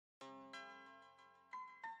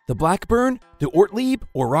The Blackburn, the Ortlieb,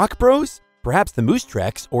 or Rock Bros? Perhaps the Moose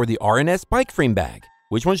Trex or the R&S bike frame bag?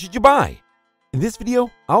 Which one should you buy? In this video,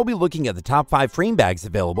 I'll be looking at the top 5 frame bags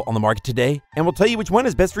available on the market today, and we'll tell you which one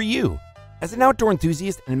is best for you. As an outdoor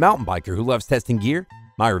enthusiast and mountain biker who loves testing gear,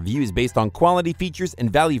 my review is based on quality, features,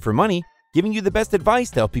 and value for money, giving you the best advice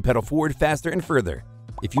to help you pedal forward faster and further.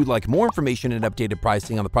 If you'd like more information and updated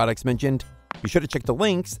pricing on the products mentioned, be sure to check the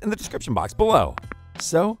links in the description box below.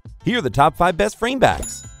 So, here are the top 5 best frame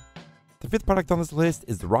bags. The 5th product on this list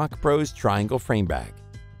is the Rock Bros Triangle Frame Bag.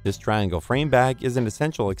 This triangle frame bag is an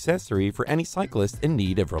essential accessory for any cyclist in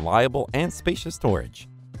need of reliable and spacious storage.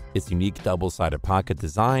 Its unique double-sided pocket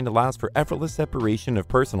design allows for effortless separation of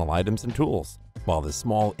personal items and tools, while the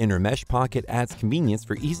small inner mesh pocket adds convenience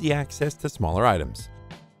for easy access to smaller items.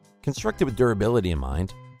 Constructed with durability in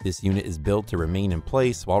mind, this unit is built to remain in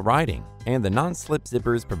place while riding, and the non-slip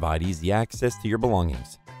zippers provide easy access to your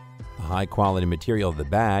belongings. The high-quality material of the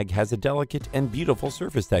bag has a delicate and beautiful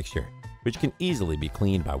surface texture, which can easily be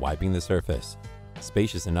cleaned by wiping the surface.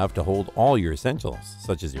 Spacious enough to hold all your essentials,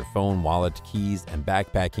 such as your phone, wallet, keys, and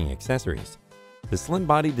backpacking accessories. The slim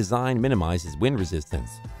body design minimizes wind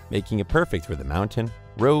resistance, making it perfect for the mountain,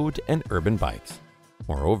 road, and urban bikes.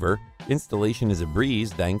 Moreover, installation is a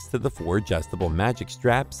breeze thanks to the 4 adjustable magic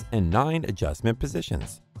straps and 9 adjustment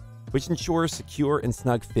positions, which ensure a secure and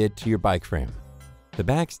snug fit to your bike frame. The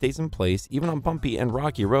bag stays in place even on bumpy and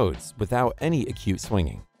rocky roads without any acute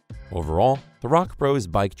swinging. Overall, the Rock Bros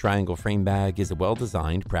Bike Triangle Frame Bag is a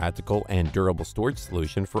well-designed, practical, and durable storage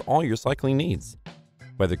solution for all your cycling needs.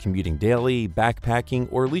 Whether commuting daily, backpacking,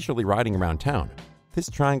 or leisurely riding around town, this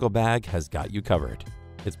triangle bag has got you covered.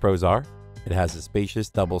 Its pros are: it has a spacious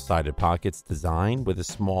double-sided pockets design with a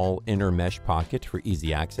small inner mesh pocket for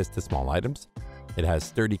easy access to small items. It has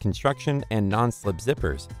sturdy construction and non-slip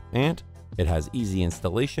zippers, and it has easy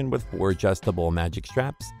installation with 4 adjustable magic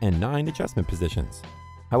straps and 9 adjustment positions.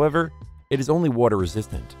 However, it is only water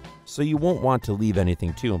resistant, so you won't want to leave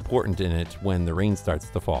anything too important in it when the rain starts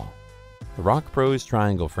to fall. The Rock Bros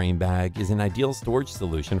Triangle Frame Bag is an ideal storage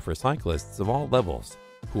solution for cyclists of all levels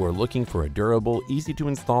who are looking for a durable,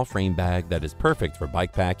 easy-to-install frame bag that is perfect for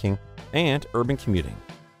bikepacking and urban commuting.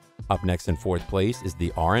 Up next in 4th place is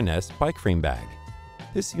the R&S Bike Frame Bag.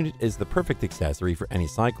 This unit is the perfect accessory for any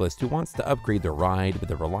cyclist who wants to upgrade their ride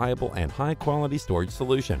with a reliable and high-quality storage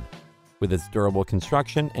solution. With its durable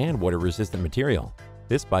construction and water-resistant material,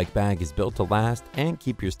 this bike bag is built to last and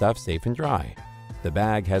keep your stuff safe and dry. The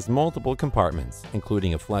bag has multiple compartments,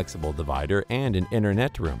 including a flexible divider and an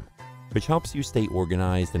internet room, which helps you stay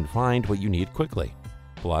organized and find what you need quickly.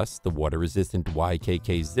 Plus, the water-resistant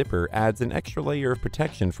YKK zipper adds an extra layer of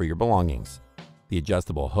protection for your belongings. The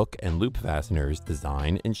adjustable hook and loop fasteners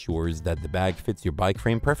design ensures that the bag fits your bike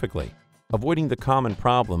frame perfectly, avoiding the common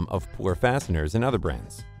problem of poor fasteners in other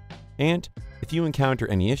brands. And if you encounter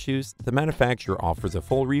any issues, the manufacturer offers a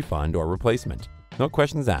full refund or replacement, no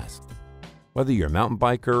questions asked. Whether you're a mountain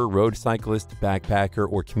biker, road cyclist,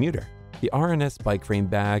 backpacker, or commuter, the R&S Bike Frame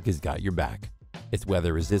Bag has got your back. Its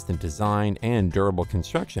weather-resistant design and durable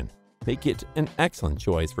construction make it an excellent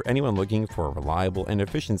choice for anyone looking for a reliable and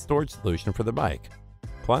efficient storage solution for the bike.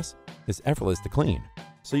 Plus, it's effortless to clean,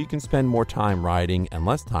 so you can spend more time riding and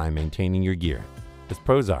less time maintaining your gear. Its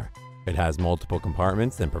pros are: it has multiple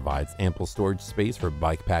compartments and provides ample storage space for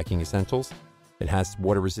bikepacking essentials. It has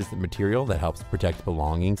water-resistant material that helps protect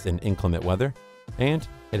belongings in inclement weather. And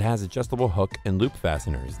it has adjustable hook and loop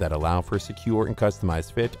fasteners that allow for a secure and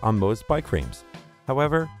customized fit on most bike frames.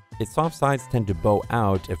 However, its soft sides tend to bow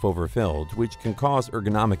out if overfilled, which can cause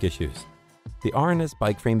ergonomic issues. The R&S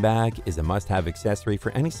Bike Frame Bag is a must-have accessory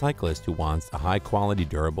for any cyclist who wants a high-quality,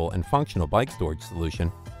 durable, and functional bike storage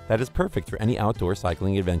solution that is perfect for any outdoor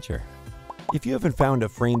cycling adventure. If you haven't found a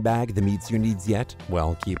frame bag that meets your needs yet,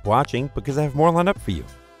 well, keep watching because I have more lined up for you.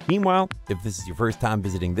 Meanwhile, if this is your first time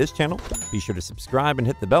visiting this channel, be sure to subscribe and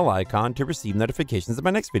hit the bell icon to receive notifications of my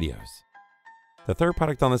next videos. The 3rd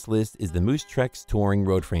product on this list is the Moose Trex Touring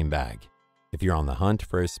Road Frame Bag. If you're on the hunt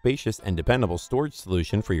for a spacious and dependable storage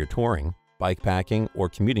solution for your touring, bikepacking, or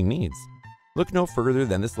commuting needs, look no further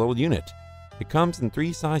than this little unit. It comes in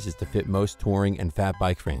 3 sizes to fit most touring and fat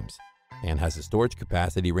bike frames, and has a storage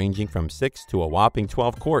capacity ranging from 6 to a whopping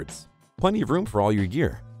 12 quarts. Plenty of room for all your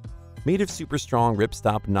gear. Made of super strong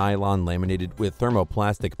ripstop nylon laminated with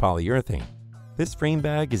thermoplastic polyurethane, this frame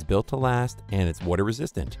bag is built to last and it's water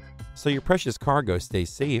resistant, so your precious cargo stays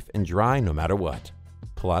safe and dry no matter what.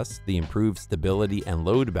 Plus, the improved stability and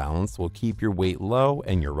load balance will keep your weight low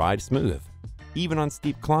and your ride smooth, even on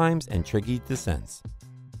steep climbs and tricky descents.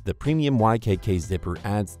 The premium YKK zipper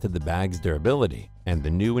adds to the bag's durability, and the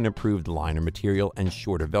new and improved liner material and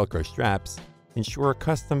shorter Velcro straps ensure a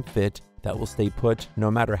custom fit that will stay put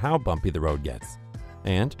no matter how bumpy the road gets.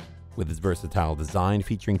 And with its versatile design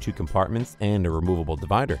featuring 2 compartments and a removable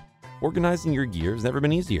divider, organizing your gear has never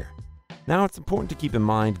been easier. Now, it's important to keep in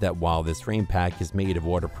mind that while this frame pack is made of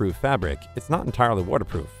waterproof fabric, it's not entirely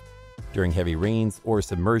waterproof. During heavy rains or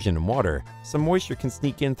submersion in water, some moisture can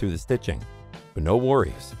sneak in through the stitching. But no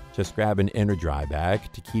worries, just grab an inner dry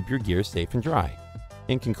bag to keep your gear safe and dry.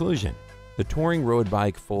 In conclusion, the Touring Road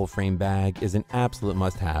Bike full frame bag is an absolute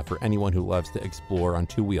must-have for anyone who loves to explore on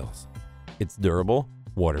 2 wheels. It's durable,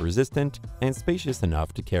 water-resistant, and spacious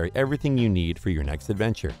enough to carry everything you need for your next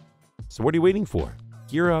adventure. So what are you waiting for?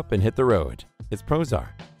 Gear up and hit the road. It's Prozar.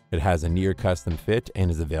 It has a near custom fit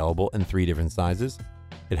and is available in 3 different sizes.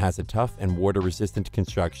 It has a tough and water-resistant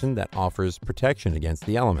construction that offers protection against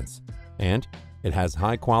the elements. And it has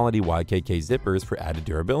high-quality YKK zippers for added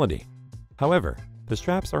durability. However, the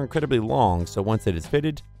straps are incredibly long, so once it is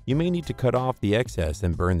fitted, you may need to cut off the excess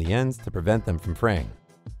and burn the ends to prevent them from fraying.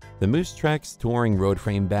 The Moostrex Touring Road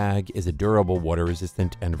Frame Bag is a durable,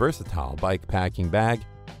 water-resistant, and versatile bike packing bag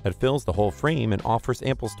that fills the whole frame and offers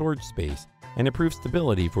ample storage space and improves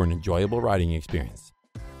stability for an enjoyable riding experience.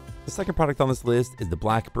 The second product on this list is the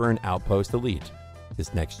Blackburn Outpost Elite.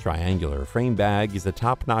 This next triangular frame bag is a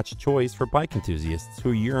top-notch choice for bike enthusiasts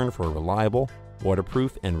who yearn for a reliable,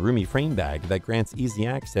 waterproof, and roomy frame bag that grants easy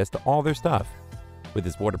access to all their stuff. With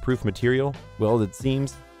its waterproof material, welded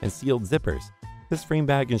seams, and sealed zippers, this frame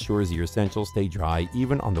bag ensures your essentials stay dry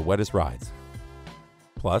even on the wettest rides.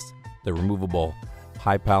 Plus, the removable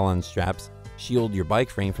Hypalon straps shield your bike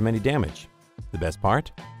frame from any damage. The best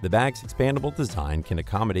part? The bag's expandable design can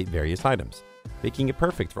accommodate various items, making it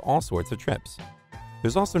perfect for all sorts of trips.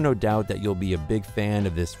 There's also no doubt that you'll be a big fan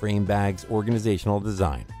of this frame bag's organizational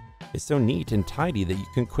design. It's so neat and tidy that you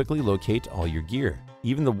can quickly locate all your gear,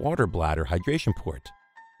 even the water bladder hydration port.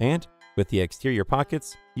 And with the exterior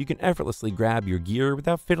pockets, you can effortlessly grab your gear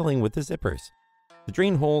without fiddling with the zippers. The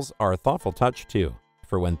drain holes are a thoughtful touch too,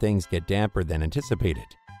 for when things get damper than anticipated.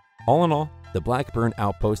 All in all, the Blackburn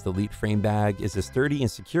Outpost Elite Frame Bag is a sturdy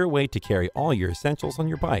and secure way to carry all your essentials on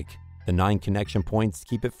your bike. The 9 connection points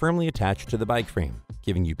keep it firmly attached to the bike frame,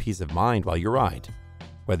 giving you peace of mind while you ride.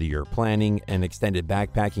 Whether you're planning an extended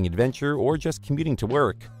backpacking adventure or just commuting to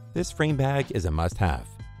work, this frame bag is a must-have.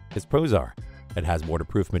 It's Prozar. It has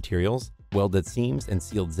waterproof materials, welded seams, and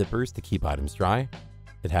sealed zippers to keep items dry.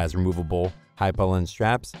 It has removable Hypalon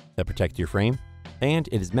straps that protect your frame, and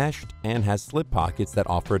it is meshed and has slip pockets that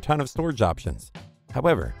offer a ton of storage options.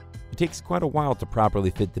 However, it takes quite a while to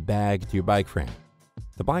properly fit the bag to your bike frame.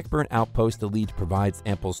 The Blackburn Outpost Elite provides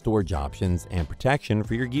ample storage options and protection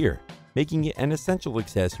for your gear, making it an essential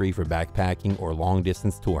accessory for backpacking or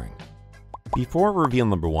long-distance touring. Before reveal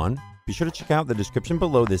number 1, be sure to check out the description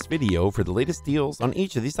below this video for the latest deals on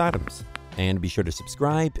each of these items. And be sure to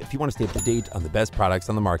subscribe if you want to stay up to date on the best products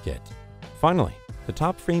on the market. Finally, the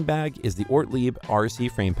top frame bag is the Ortlieb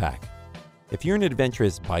RC Frame Pack. If you're an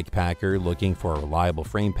adventurous bike packer looking for a reliable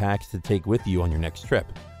frame pack to take with you on your next trip,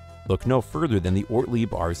 look no further than the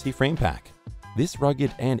Ortlieb RC Frame Pack. This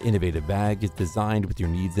rugged and innovative bag is designed with your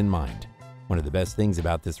needs in mind. One of the best things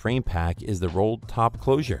about this frame pack is the rolled top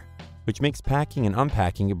closure, which makes packing and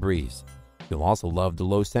unpacking a breeze. You'll also love the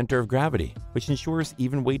low center of gravity, which ensures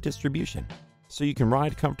even weight distribution, so you can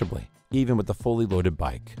ride comfortably, even with a fully loaded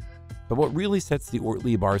bike. But what really sets the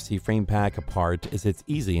Ortlieb RC Frame Pack apart is its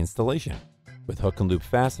easy installation. With hook and loop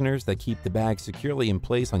fasteners that keep the bag securely in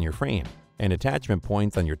place on your frame, and attachment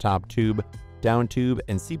points on your top tube, down tube,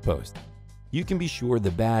 and seat post, you can be sure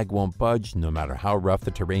the bag won't budge no matter how rough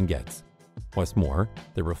the terrain gets. What's more,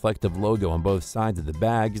 the reflective logo on both sides of the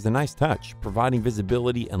bag is a nice touch, providing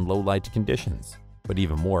visibility in low light conditions. But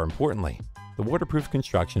even more importantly, the waterproof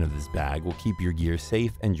construction of this bag will keep your gear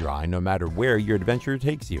safe and dry no matter where your adventure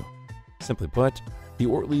takes you. Simply put, the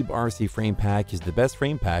Ortlieb RC Frame Pack is the best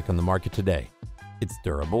frame pack on the market today. It's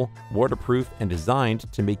durable, waterproof, and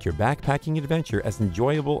designed to make your backpacking adventure as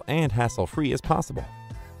enjoyable and hassle-free as possible.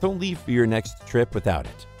 Don't leave for your next trip without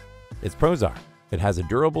it. It's Prozar. It has a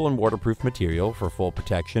durable and waterproof material for full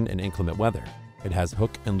protection in inclement weather. It has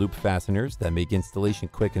hook and loop fasteners that make installation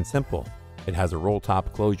quick and simple. It has a roll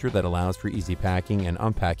top closure that allows for easy packing and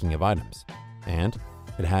unpacking of items. And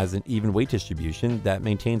it has an even weight distribution that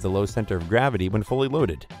maintains a low center of gravity when fully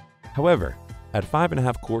loaded. However, at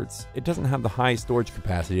 5.5 quarts, it doesn't have the highest storage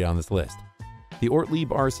capacity on this list. The Ortlieb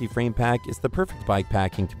RC Frame Pack is the perfect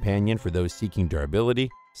bikepacking companion for those seeking durability,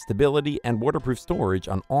 stability, and waterproof storage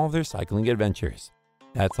on all their cycling adventures.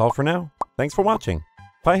 That's all for now. Thanks for watching.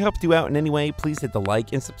 If I helped you out in any way, please hit the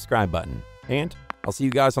like and subscribe button. And I'll see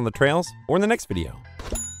you guys on the trails or in the next video.